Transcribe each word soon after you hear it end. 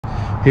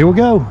Here we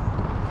go.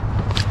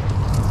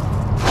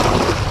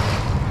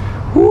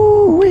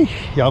 Woo-wee.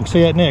 Y'all can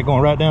see that net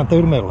going right down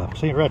through the middle of it.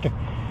 See it right there?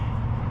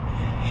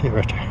 See it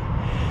right there?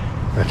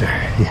 Right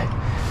there,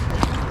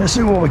 yeah. Let's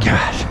see what we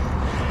got.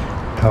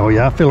 Oh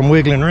yeah, I feel them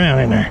wiggling around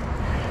in there.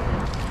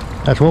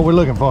 That's what we're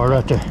looking for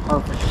right there.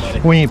 Perfect,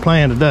 buddy. We ain't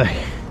playing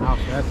today.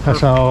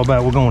 That's all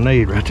about we're gonna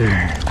need right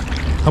there.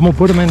 I'm gonna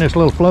put them in this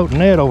little floating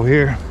net over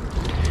here.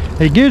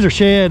 The gizzard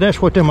shad,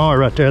 that's what them are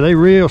right there. They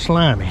real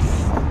slimy.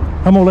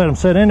 I'm gonna let them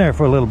sit in there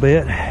for a little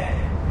bit,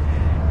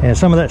 and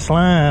some of that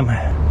slime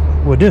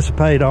will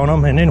dissipate on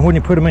them, and then when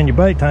you put them in your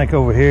bait tank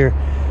over here,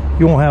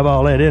 you won't have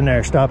all that in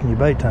there stopping your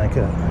bait tank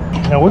up.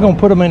 Now we're gonna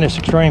put them in this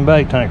extreme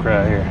bait tank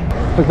right here.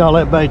 Look at all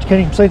that bait. You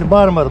can't even see the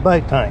bottom of the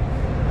bait tank.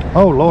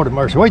 Oh Lord of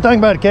mercy. What do you think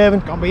about it,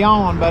 Kevin? Gonna be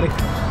on, buddy.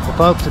 Well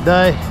folks,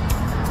 today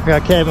I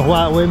got Kevin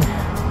White with me,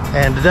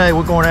 and today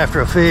we're going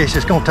after a fish.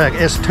 It's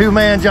a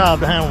two-man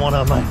job to handle one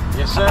of them.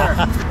 Yes,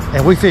 sir.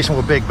 And we fishing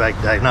with big bait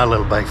today, not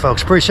little bait,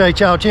 folks. Appreciate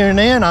y'all tuning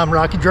in. I'm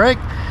Rocky Drake.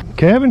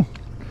 Kevin,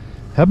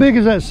 how big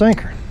is that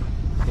sinker?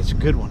 It's a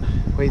good one.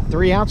 Wait,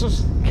 3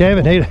 ounces?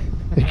 Kevin, he's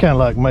kind of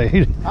like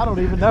me. I don't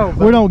even know.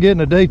 We don't get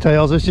into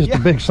details. It's just a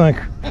big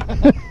sinker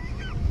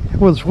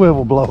with a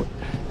swivel blower.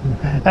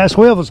 That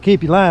swivel's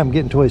keep your line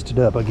getting twisted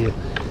up, I guess.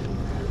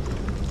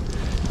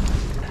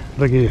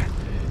 Look here,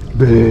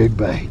 big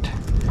bait,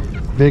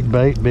 big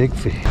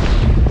fish.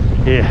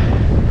 Yeah,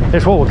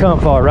 that's what we come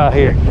for right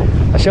here.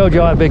 I showed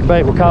you all that big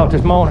bait we caught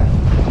this morning.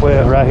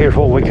 Well, right here's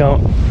what we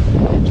come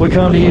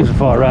to use it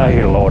for right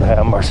here. Lord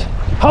have mercy.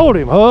 Hold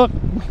him, Hook.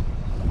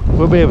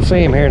 We'll be able to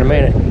see him here in a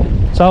minute.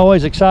 It's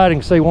always exciting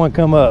to see one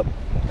come up.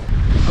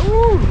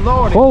 Ooh,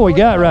 Lord. What we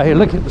got right here?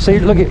 Look at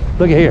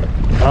here.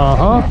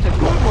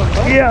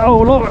 Yeah.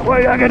 Oh Lord,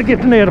 wait! I gotta get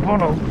the net up on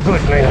those.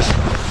 Goodness.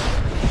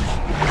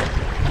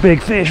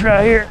 Big fish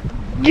right here.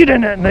 Get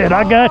in that net.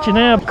 I got you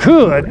now.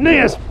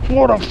 Goodness,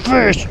 what a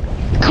fish!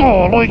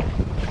 Golly.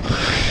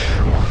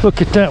 Look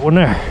at that one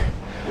there.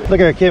 Look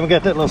here, Kevin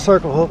got that little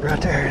circle hook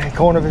right there in the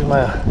corner of his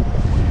mouth.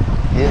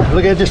 Yeah.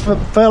 Look at it, just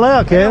fell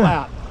out, Kevin.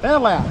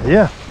 Fell out.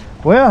 Yeah.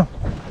 Well,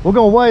 we're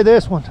gonna weigh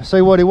this one to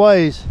see what he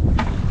weighs.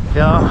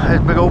 Yeah,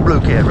 that's a big old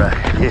blue cat right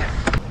here. Yeah.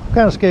 What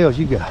kind of scales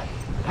you got?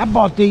 I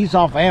bought these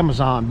off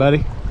Amazon,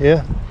 buddy.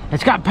 Yeah.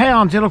 It's got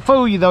pounds. It'll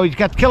fool you though. He's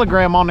got the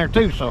kilogram on there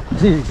too. So.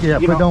 Yeah,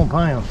 put it on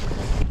pounds.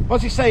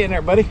 What's he saying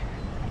there, buddy?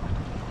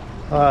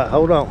 All right,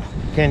 hold on.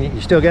 Can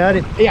you still got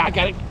it? Yeah, I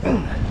got it.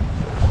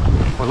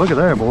 Well, look at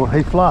there, boy.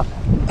 He's flopping.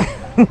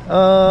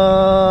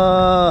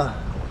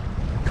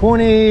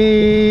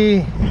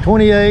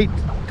 28.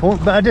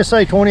 I just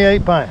say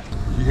 28 pounds.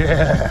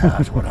 Yeah,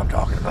 that's what I'm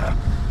talking about.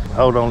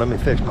 Hold on, let me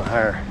fix my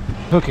hair.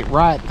 Hook it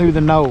right through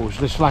the nose,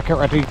 just like it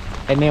right there.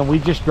 And then we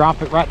just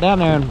drop it right down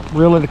there and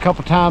reel it a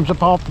couple times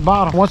up off the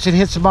bottom. Once it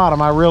hits the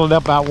bottom, I reel it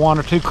up about 1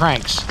 or 2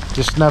 cranks,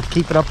 just enough to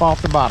keep it up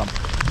off the bottom.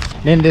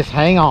 Then just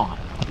hang on.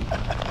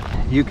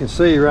 You can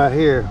see right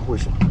here,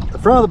 which the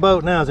front of the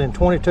boat now is in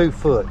 22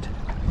 foot.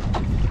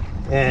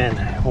 And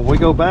when we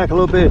go back a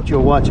little bit,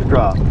 you'll watch it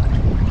drop.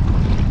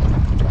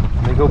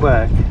 Let me go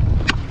back.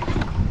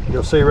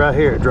 You'll see right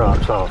here it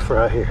drops off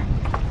right here.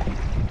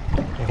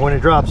 And when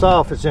it drops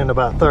off, it's in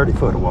about 30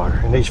 foot of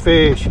water. And these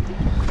fish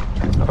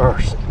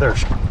are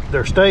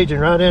they're staging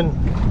right in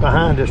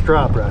behind this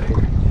drop right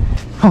here.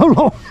 Oh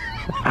Lord.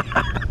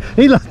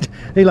 he liked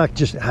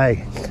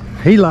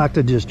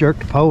to just jerk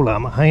the pole out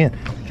of my hand.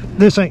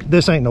 This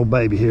ain't no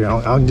baby here.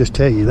 I can just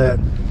tell you that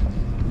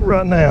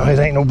right now. It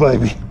ain't no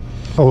baby.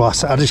 Oh, I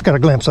just got a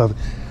glimpse of it.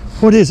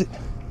 What is it?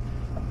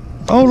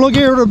 Oh, look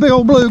here, the big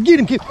old blue. Get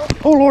him, kid.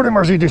 Oh Lord have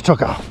mercy, he just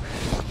took off.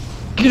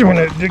 Get him in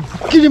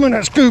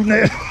that scoop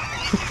net.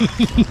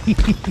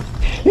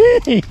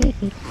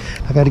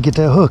 I got to get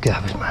that hook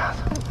out of his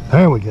mouth.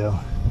 There we go.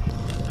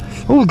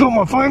 Oh, he got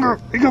my finger.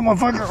 He got my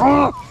finger.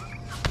 Oh.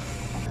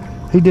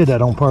 He did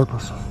that on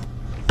purpose.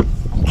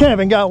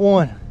 Kevin got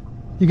one.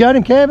 You got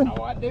him, Kevin?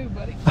 Oh, I do,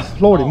 buddy.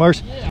 Lordy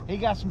mercy. Yeah. He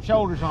got some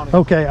shoulders on him.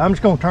 Okay, I'm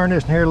just gonna turn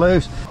this in here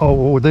loose.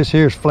 Oh, this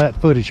here's flat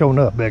footed showing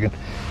up, Biggin.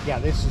 Yeah,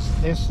 this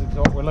is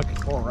what we're looking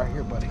for right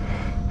here, buddy.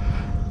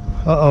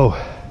 Uh-oh,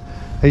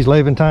 he's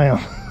leaving town.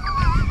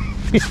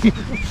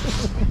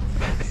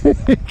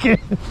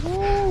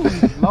 Ooh,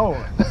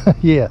 Lord.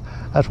 Yeah,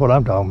 that's what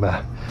I'm talking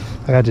about.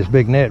 I got this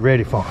big net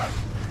ready for him.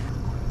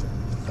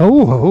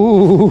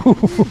 Oh,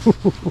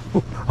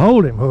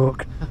 hold him,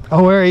 Hook.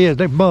 Oh, there he is.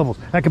 They bubbles.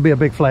 That could be a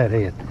big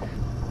flathead.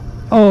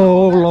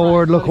 Oh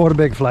Lord, look what a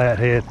big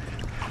flathead.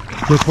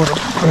 Look what a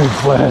big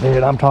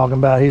flathead I'm talking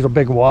about. He's a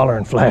big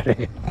wallering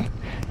flathead.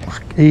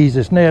 Ease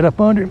this net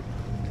up under him.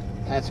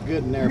 That's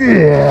good in there, buddy.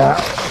 Yeah,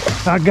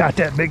 I got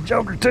that big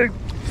joker too.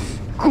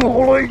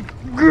 Golly,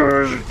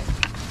 good.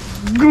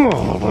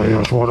 Golly,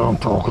 that's what I'm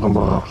talking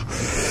about.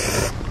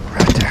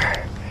 Right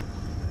there.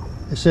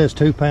 It says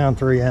 2 pounds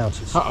 3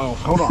 ounces. Uh-oh,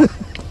 hold on.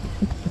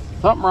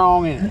 Something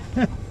wrong in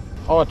it.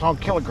 Oh, it's on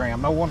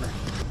kilogram, no wonder.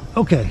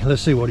 Okay,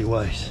 let's see what he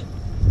weighs.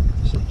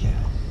 Let's see,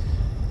 Kevin.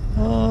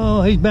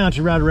 Oh, he's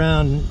bouncing right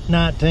around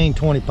 19,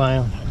 20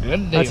 pounds. Good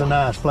deal. That's a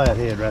nice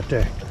flathead right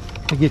there.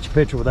 Let me get your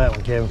picture with that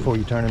one, Kevin, before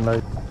you turn him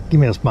loose. Give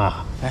me a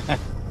smile.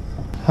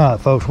 All right,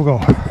 folks, we're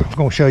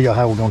gonna show y'all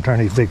how we're gonna turn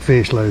these big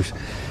fish loose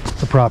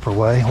the proper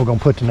way. We're gonna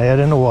put the net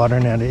in the water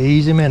now to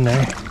ease him in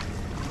there.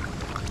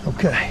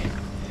 Okay.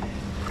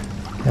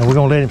 Now we're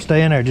gonna let him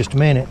stay in there just a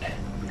minute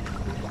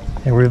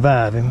and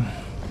revive him.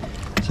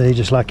 See,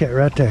 just like that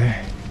right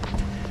there.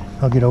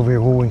 I'll get over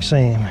here where we can see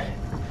him.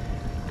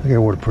 Look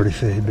here, what a pretty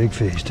fish, big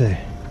fish too.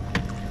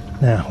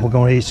 Now we're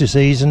gonna just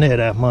ease the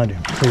net out from under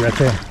him. See right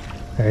there?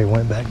 There he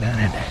went back down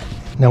in there.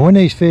 Now when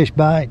these fish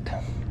bite,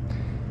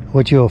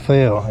 what you'll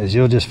feel is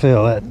you'll just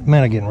feel that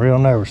man are getting real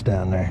nervous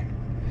down there.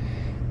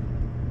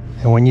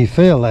 And when you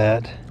feel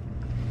that,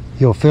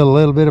 you'll feel a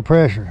little bit of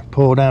pressure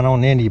pull down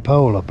on the end of your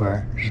pole up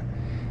there.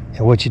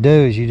 And what you do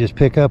is you just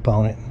pick up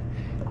on it.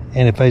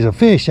 And if there's a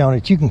fish on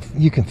it, you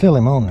can feel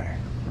him on there.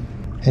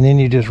 And then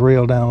you just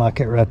reel down like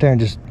that right there and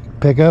just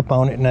pick up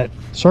on it, and that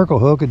circle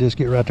hook will just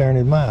get right there in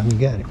his mouth and you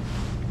got it.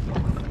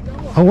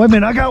 Oh, wait a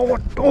minute, I got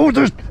one. Oh,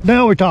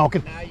 now we're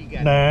talking.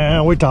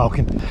 Now we're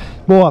talking.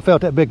 Boy, I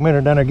felt that big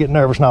minnow down there getting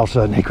nervous, and all of a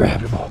sudden he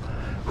grabbed it, boy.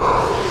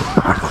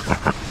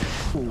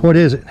 What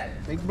is it?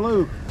 Big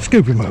blue.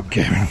 Scoop him up,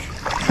 Kevin.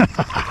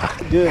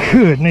 Good.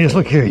 Goodness,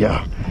 look here,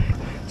 y'all.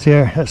 See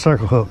there, that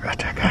circle hook right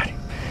there, got him.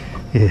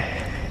 Yeah.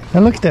 Now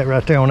look at that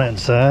right there on that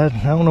side.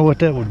 I don't know what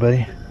that would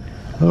be.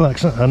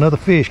 Look like another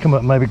fish come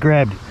up and maybe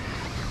grabbed it.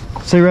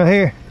 See right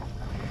here?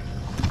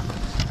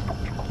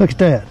 Look at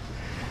that.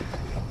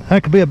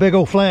 That could be a big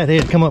old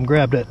flathead come up and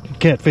grab that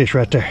catfish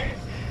right there.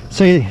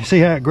 See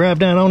how it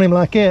grabbed down on him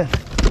like that?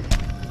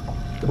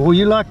 Well,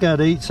 you like that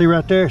to eat. See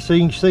right there? See,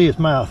 you can see his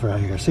mouth right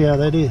here. See how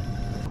that is?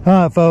 All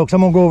right, folks,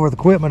 I'm gonna go over the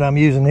equipment I'm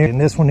using here.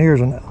 And this one here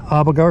is an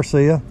Abu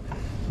Garcia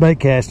bait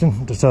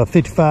casting. It's a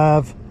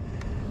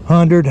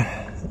 5500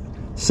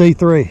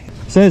 C3.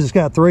 It says it's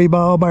got 3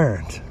 ball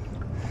bearings.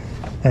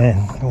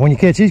 And when you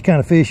catch these kind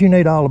of fish, you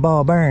need all the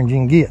ball bearings you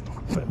can get.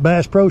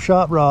 Bass Pro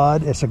Shop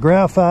rod. It's a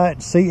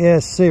Graphite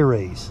CS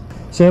series,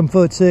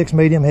 7'6",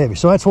 medium heavy.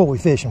 So that's what we're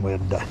fishing with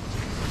today.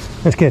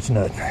 Let's catch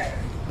nothing.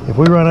 If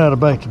we run out of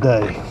bait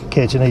today,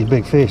 catching these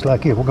big fish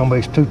like this, we're gonna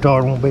be too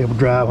tired, won't be able to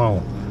drive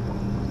home.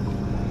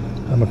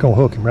 I'm gonna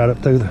hook him right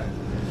up through the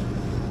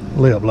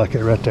lip like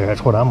that right there.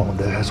 That's what I'm gonna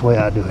do. That's the way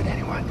I do it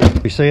anyway.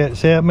 You see it?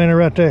 See that minnow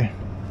right there?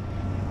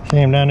 See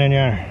him down in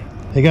there?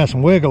 He got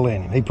some wiggle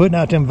in him. He putting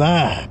out them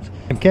vibes.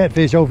 Them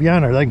catfish over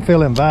yonder, they can feel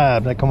them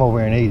vibes. They come over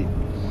here and eat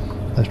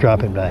him. Let's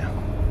drop him down.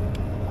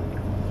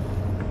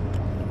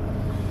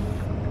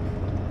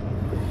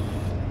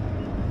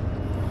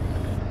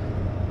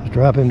 Let's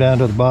drop him down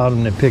to the bottom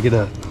and then pick it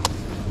up.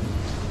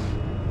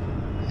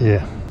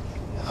 Yeah,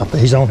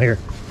 he's on here.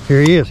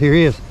 Here he is, here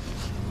he is.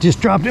 Just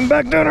dropped him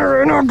back down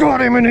there and I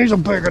got him, and he's a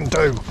big one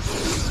too.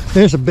 This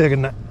is a big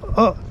one.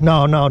 Oh,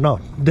 no.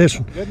 This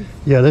one. Good.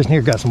 Yeah, this one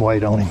here got some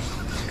weight on him.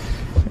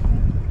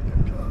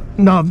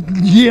 No,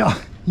 yeah.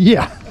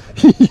 Yeah,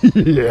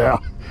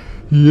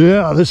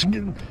 this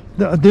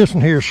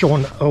one here is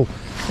showing, oh,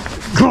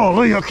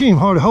 golly, I can't even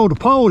hardly hold a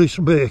pole, this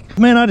big.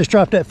 Man, I just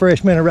dropped that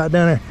fresh minnow right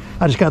down there.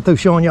 I just got through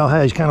showing y'all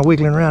how he's kind of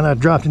wiggling around. I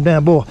dropped him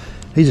down, boy.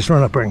 He just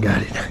run up there and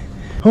got it.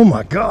 Oh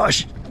my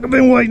gosh, I've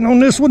been waiting on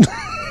this one.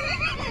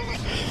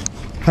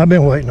 I've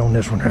been waiting on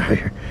this one right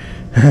here.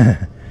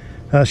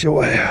 I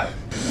sure have.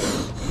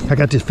 I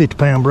got this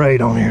 50-pound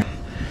braid on here.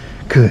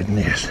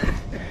 Goodness.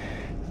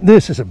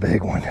 This is a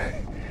big one.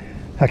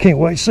 I can't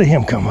wait to see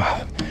him come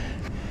up.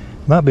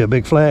 Might be a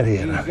big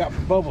flathead. You got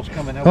bubbles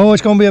coming over. Oh,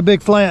 it's gonna be a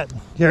big flat.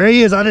 There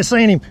he is. I just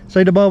seen him.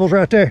 See the bubbles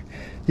right there?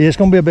 Yeah, it's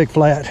gonna be a big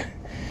flat.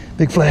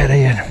 Big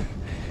flathead.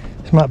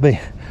 This might be.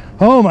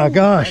 Oh my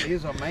gosh. That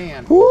is a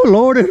man. Oh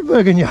Lord, it's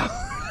big in y'all.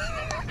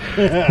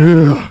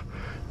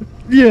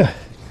 Yeah.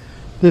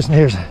 This one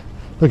here's.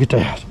 Look at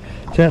that.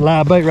 See that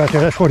live bait right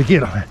there? That's what he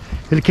get on it.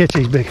 It'll catch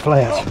these big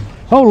flats.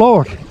 Oh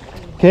Lord,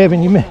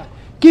 Kevin,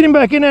 get him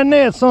back in that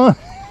net, son.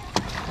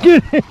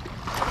 Get him.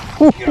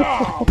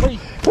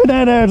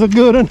 That there's a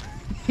good one.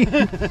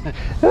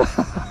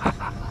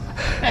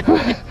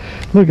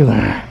 Look at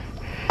that.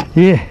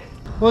 Yeah.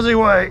 What's he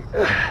weigh?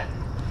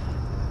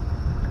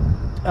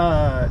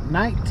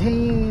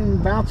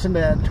 19, bouncing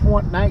to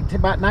 20, 19,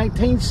 about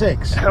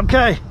 19.6.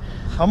 Okay,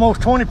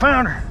 almost 20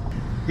 pounder.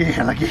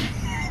 Yeah, look at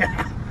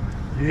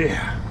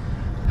yeah.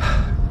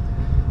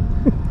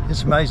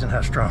 It's amazing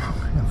how strong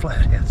them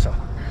flatheads are.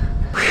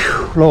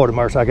 Whew, Lord of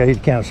mercy, I got to eat a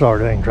can of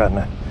sardines right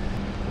now.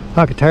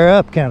 I could tear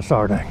up a can of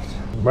sardines.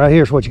 Right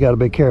here's what you got to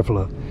be careful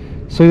of.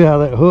 See how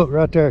that hook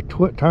right there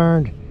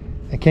turned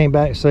and came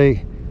back?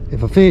 See,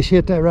 if a fish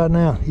hit that right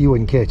now, you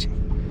wouldn't catch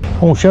him.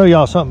 I want to show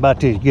y'all something about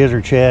these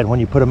gizzard shad when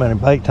you put them in a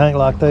bait tank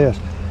like this.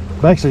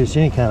 Basically, it's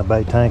any kind of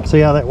bait tank. See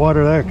how that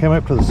water there came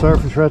up to the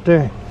surface right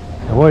there?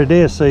 And what it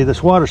is, see,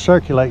 this water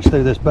circulates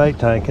through this bait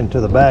tank into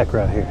the back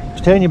right here. I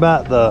was telling you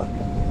about the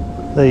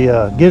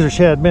gizzard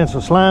shad being so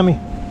slimy.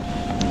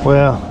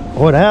 Well,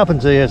 what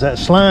happens is that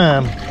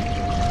slime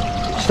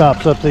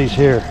stops up these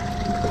here.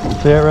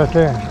 See that right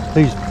there?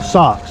 These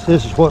socks.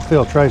 This is what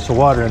filtrates the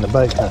water in the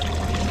bait tank.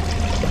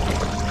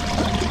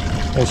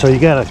 And so you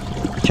got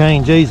to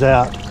change these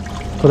out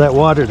for that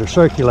water to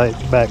circulate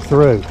back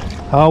through.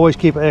 I always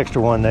keep an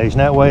extra one of these, and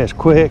that way it's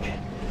quick.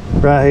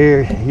 Right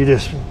here, you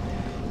just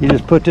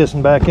put this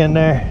one back in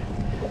there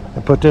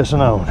and put this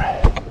one on.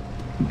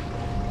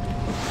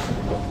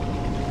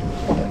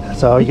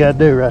 That's all you gotta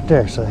do right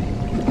there, see?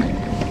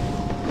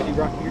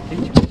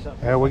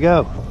 There we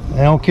go. I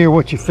don't care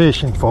what you're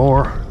fishing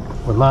for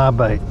with live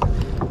bait.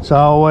 It's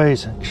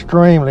always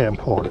extremely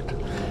important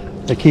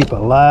to keep a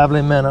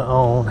lively minnow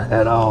on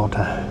at all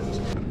times.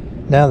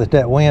 Now that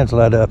that wind's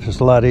let up, it's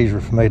a lot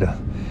easier for me to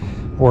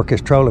work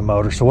this trolling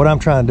motor. So what I'm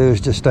trying to do is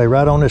just stay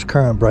right on this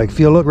current brake. If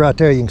you look right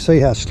there, you can see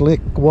how slick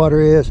water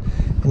is,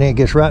 and then it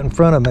gets right in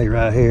front of me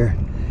right here,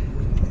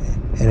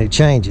 and it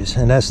changes,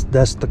 and that's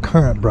the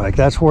current brake.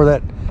 That's where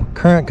that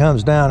current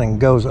comes down and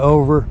goes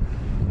over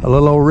a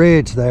little old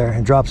ridge there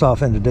and drops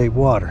off into deep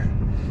water.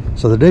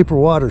 So the deeper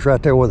water is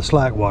right there where the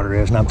slack water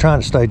is, and I'm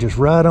trying to stay just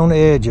right on the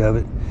edge of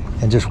it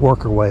and just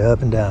work our way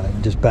up and down it,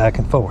 just back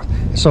and forth.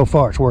 And so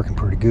far it's working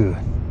pretty good.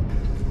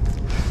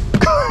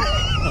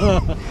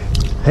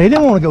 He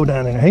didn't want to go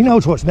down in there. He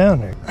knows what's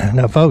down there.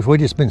 Now, folks, we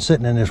just been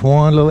sitting in this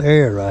one little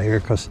area right here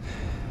because,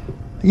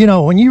 you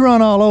know, when you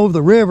run all over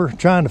the river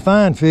trying to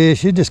find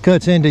fish, it just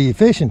cuts into your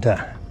fishing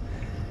time.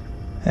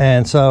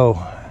 And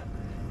so,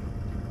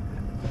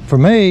 for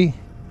me,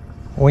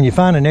 when you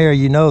find an area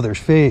you know there's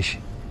fish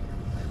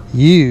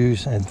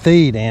use and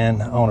feed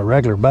in on a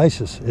regular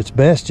basis, it's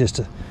best just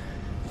to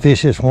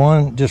fish that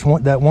one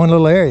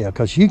little area,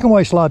 because you can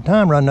waste a lot of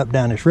time running up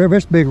down this river.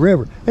 It's a big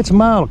river. It's a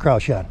mile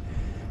across yonder.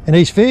 And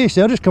these fish,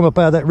 they'll just come up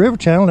out of that river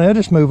channel and they'll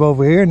just move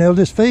over here and they'll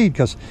just feed,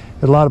 because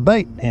there's a lot of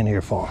bait in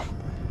here for them.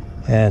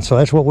 And so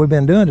that's what we've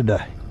been doing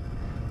today.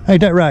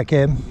 Ain't that right,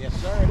 Kevin? Yes,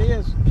 sir, it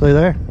is. See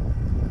there?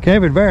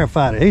 Kevin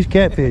verified it. He's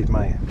catfish,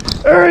 man.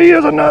 There he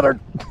is,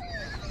 another.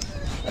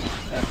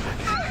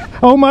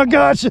 Oh my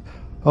gosh.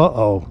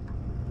 Uh-oh.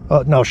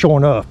 No, sure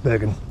enough,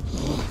 Biggin.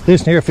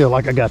 This here feel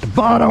like I got the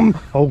bottom.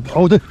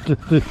 Oh, this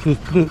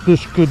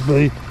could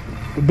be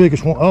the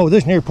biggest one. Oh,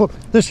 this here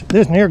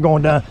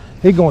going down.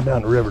 He's going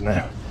down the river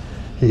now.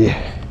 Yeah,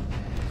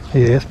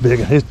 it's big.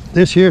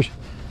 This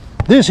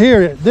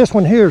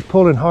one here is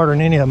pulling harder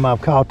than any of them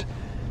I've caught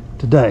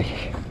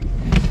today.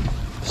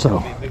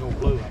 So Big old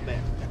blue, I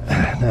bet.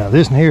 now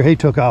this one here, he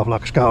took off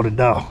like a scalded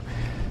dog.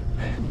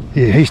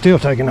 Yeah, he's still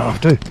taking off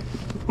too.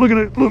 Look at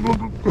it. Look.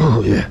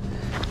 Oh yeah.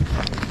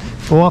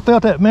 Well, I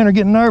felt that man are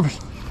getting nervous.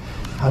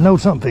 I know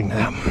something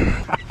now.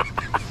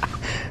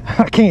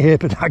 I can't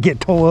help it. I get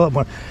tore up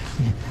when.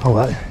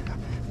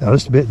 Now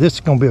this is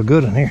gonna be a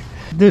good one here.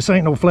 This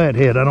ain't no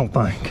flathead, I don't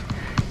think.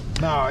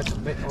 No, it's a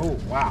big. Oh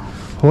wow.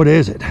 What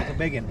is it? It's a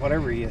big one,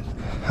 whatever he is.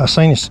 I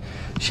seen his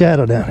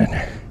shadow down in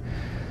there.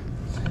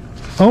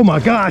 Oh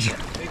my gosh!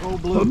 Big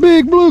old blue. A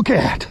big blue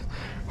cat.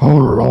 Oh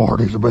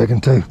Lord, he's a big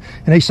one too.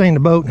 And he seen the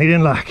boat and he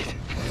didn't like it.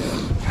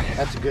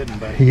 That's a good one,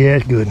 buddy. Yeah,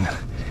 it's good.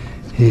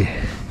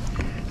 Yeah.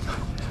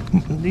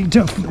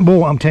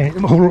 Boy, I'm telling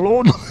you, oh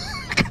Lord.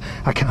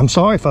 I'm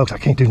sorry, folks, I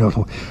can't do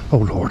nothing. Oh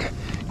Lord.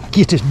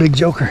 Get this big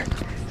joker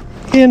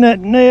in that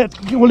net.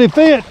 Will it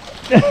fit?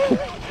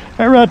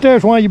 That right there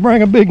is why you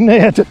bring a big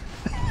net.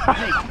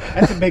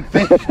 That's a big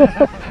fish.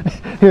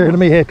 Here, let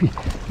me help you.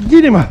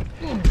 Get him up.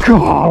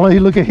 Golly,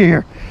 look at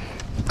here.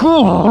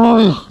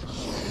 Golly.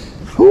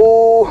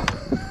 Ooh.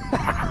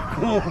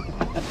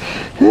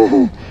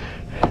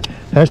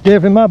 That's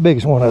definitely my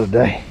biggest one of the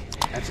day.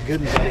 That's a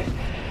good one, buddy.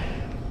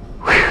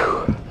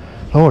 Whew.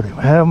 Lord,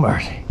 have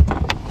mercy.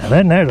 Now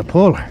that there's a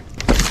puller.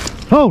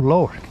 Oh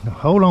Lord. Now,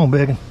 hold on,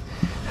 biggin.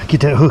 Get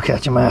that hook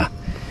out your mouth.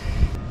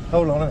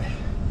 Hold on a minute.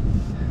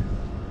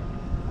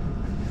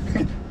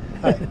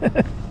 Hey,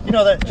 you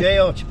know that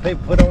gel that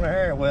people put on their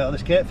hair? Well,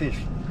 this catfish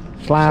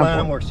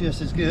slime works just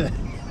as good.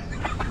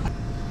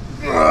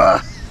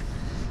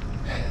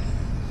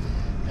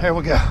 There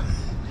we go.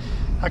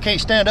 I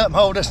can't stand up and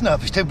hold this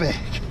up. It's too big.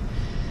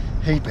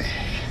 He's big.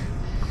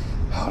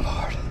 Oh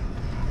Lord.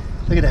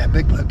 Look at that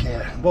big blue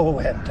cat. Boy,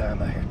 we're having time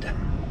out here today.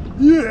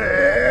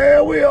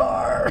 Yeah, we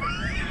are.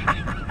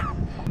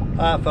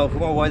 All right, folks, we're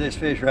gonna weigh this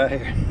fish right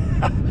here.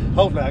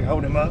 Hopefully I can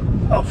hold him up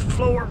off the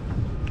floor.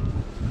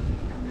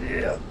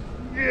 Yeah,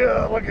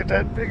 look at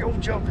that big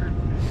old joker.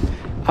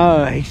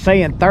 He's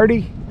saying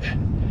 30.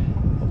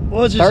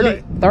 What's it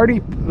say? 30,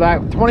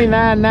 like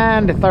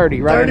 29.9 to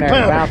 30, right 30 in there,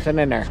 pounder. bouncing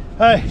in there.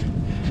 Hey,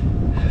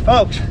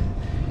 folks,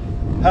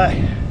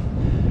 hey,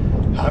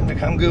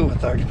 I'm good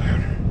with 30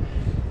 pounder.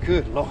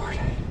 Good Lord,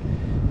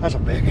 that's a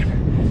big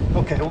one.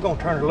 Okay, we're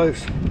gonna turn her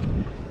loose.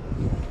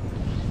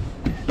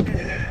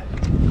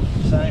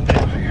 Same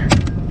down here.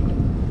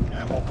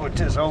 I'm gonna put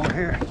this over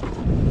here.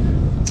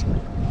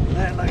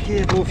 That like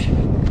it. Well, if you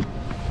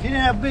didn't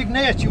have a big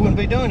net, you wouldn't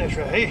be doing this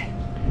right here.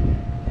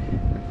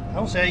 I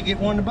don't say you get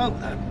one in the boat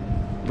though.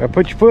 Well,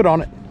 put your foot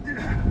on it.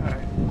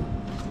 Right.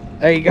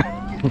 There you go.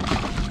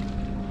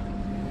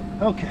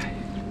 Okay.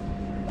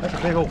 That's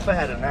a big old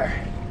fat in there.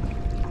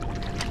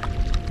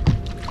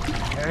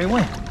 There he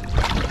went.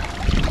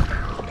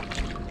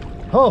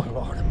 Oh,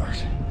 Lord have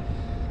mercy.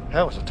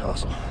 That was a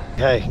tussle.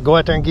 Hey, go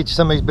out there and get you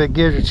some of these big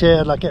gizzard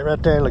shad like that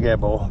right there. Look at that,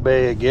 boy.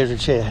 Big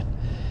gizzard shad.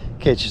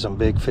 Catch you some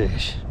big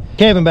fish.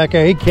 Kevin back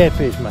there, he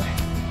catfish, man.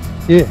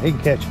 Yeah, he can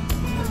catch them.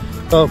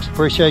 Folks,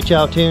 appreciate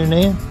y'all tuning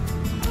in.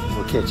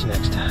 We'll catch you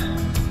next time.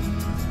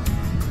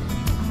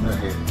 Right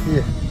here.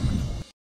 Yeah.